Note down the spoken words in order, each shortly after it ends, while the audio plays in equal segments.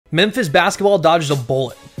Memphis basketball dodges a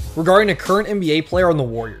bullet regarding a current NBA player on the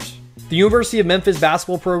Warriors. The University of Memphis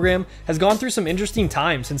basketball program has gone through some interesting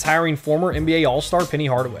times since hiring former NBA All-Star Penny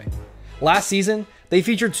Hardaway. Last season, they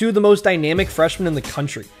featured two of the most dynamic freshmen in the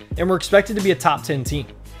country and were expected to be a top 10 team,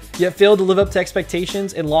 yet failed to live up to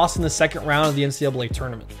expectations and lost in the second round of the NCAA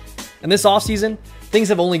tournament. And this offseason, things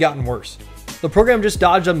have only gotten worse. The program just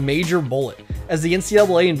dodged a major bullet as the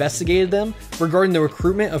NCAA investigated them regarding the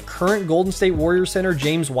recruitment of current Golden State Warriors center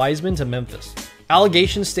James Wiseman to Memphis.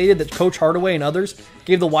 Allegations stated that Coach Hardaway and others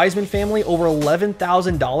gave the Wiseman family over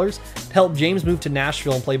 $11,000 to help James move to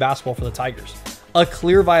Nashville and play basketball for the Tigers, a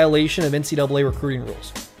clear violation of NCAA recruiting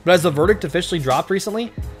rules. But as the verdict officially dropped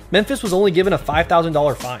recently, Memphis was only given a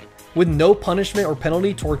 $5,000 fine, with no punishment or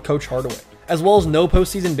penalty toward Coach Hardaway, as well as no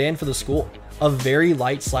postseason ban for the school, a very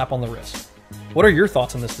light slap on the wrist. What are your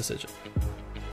thoughts on this decision?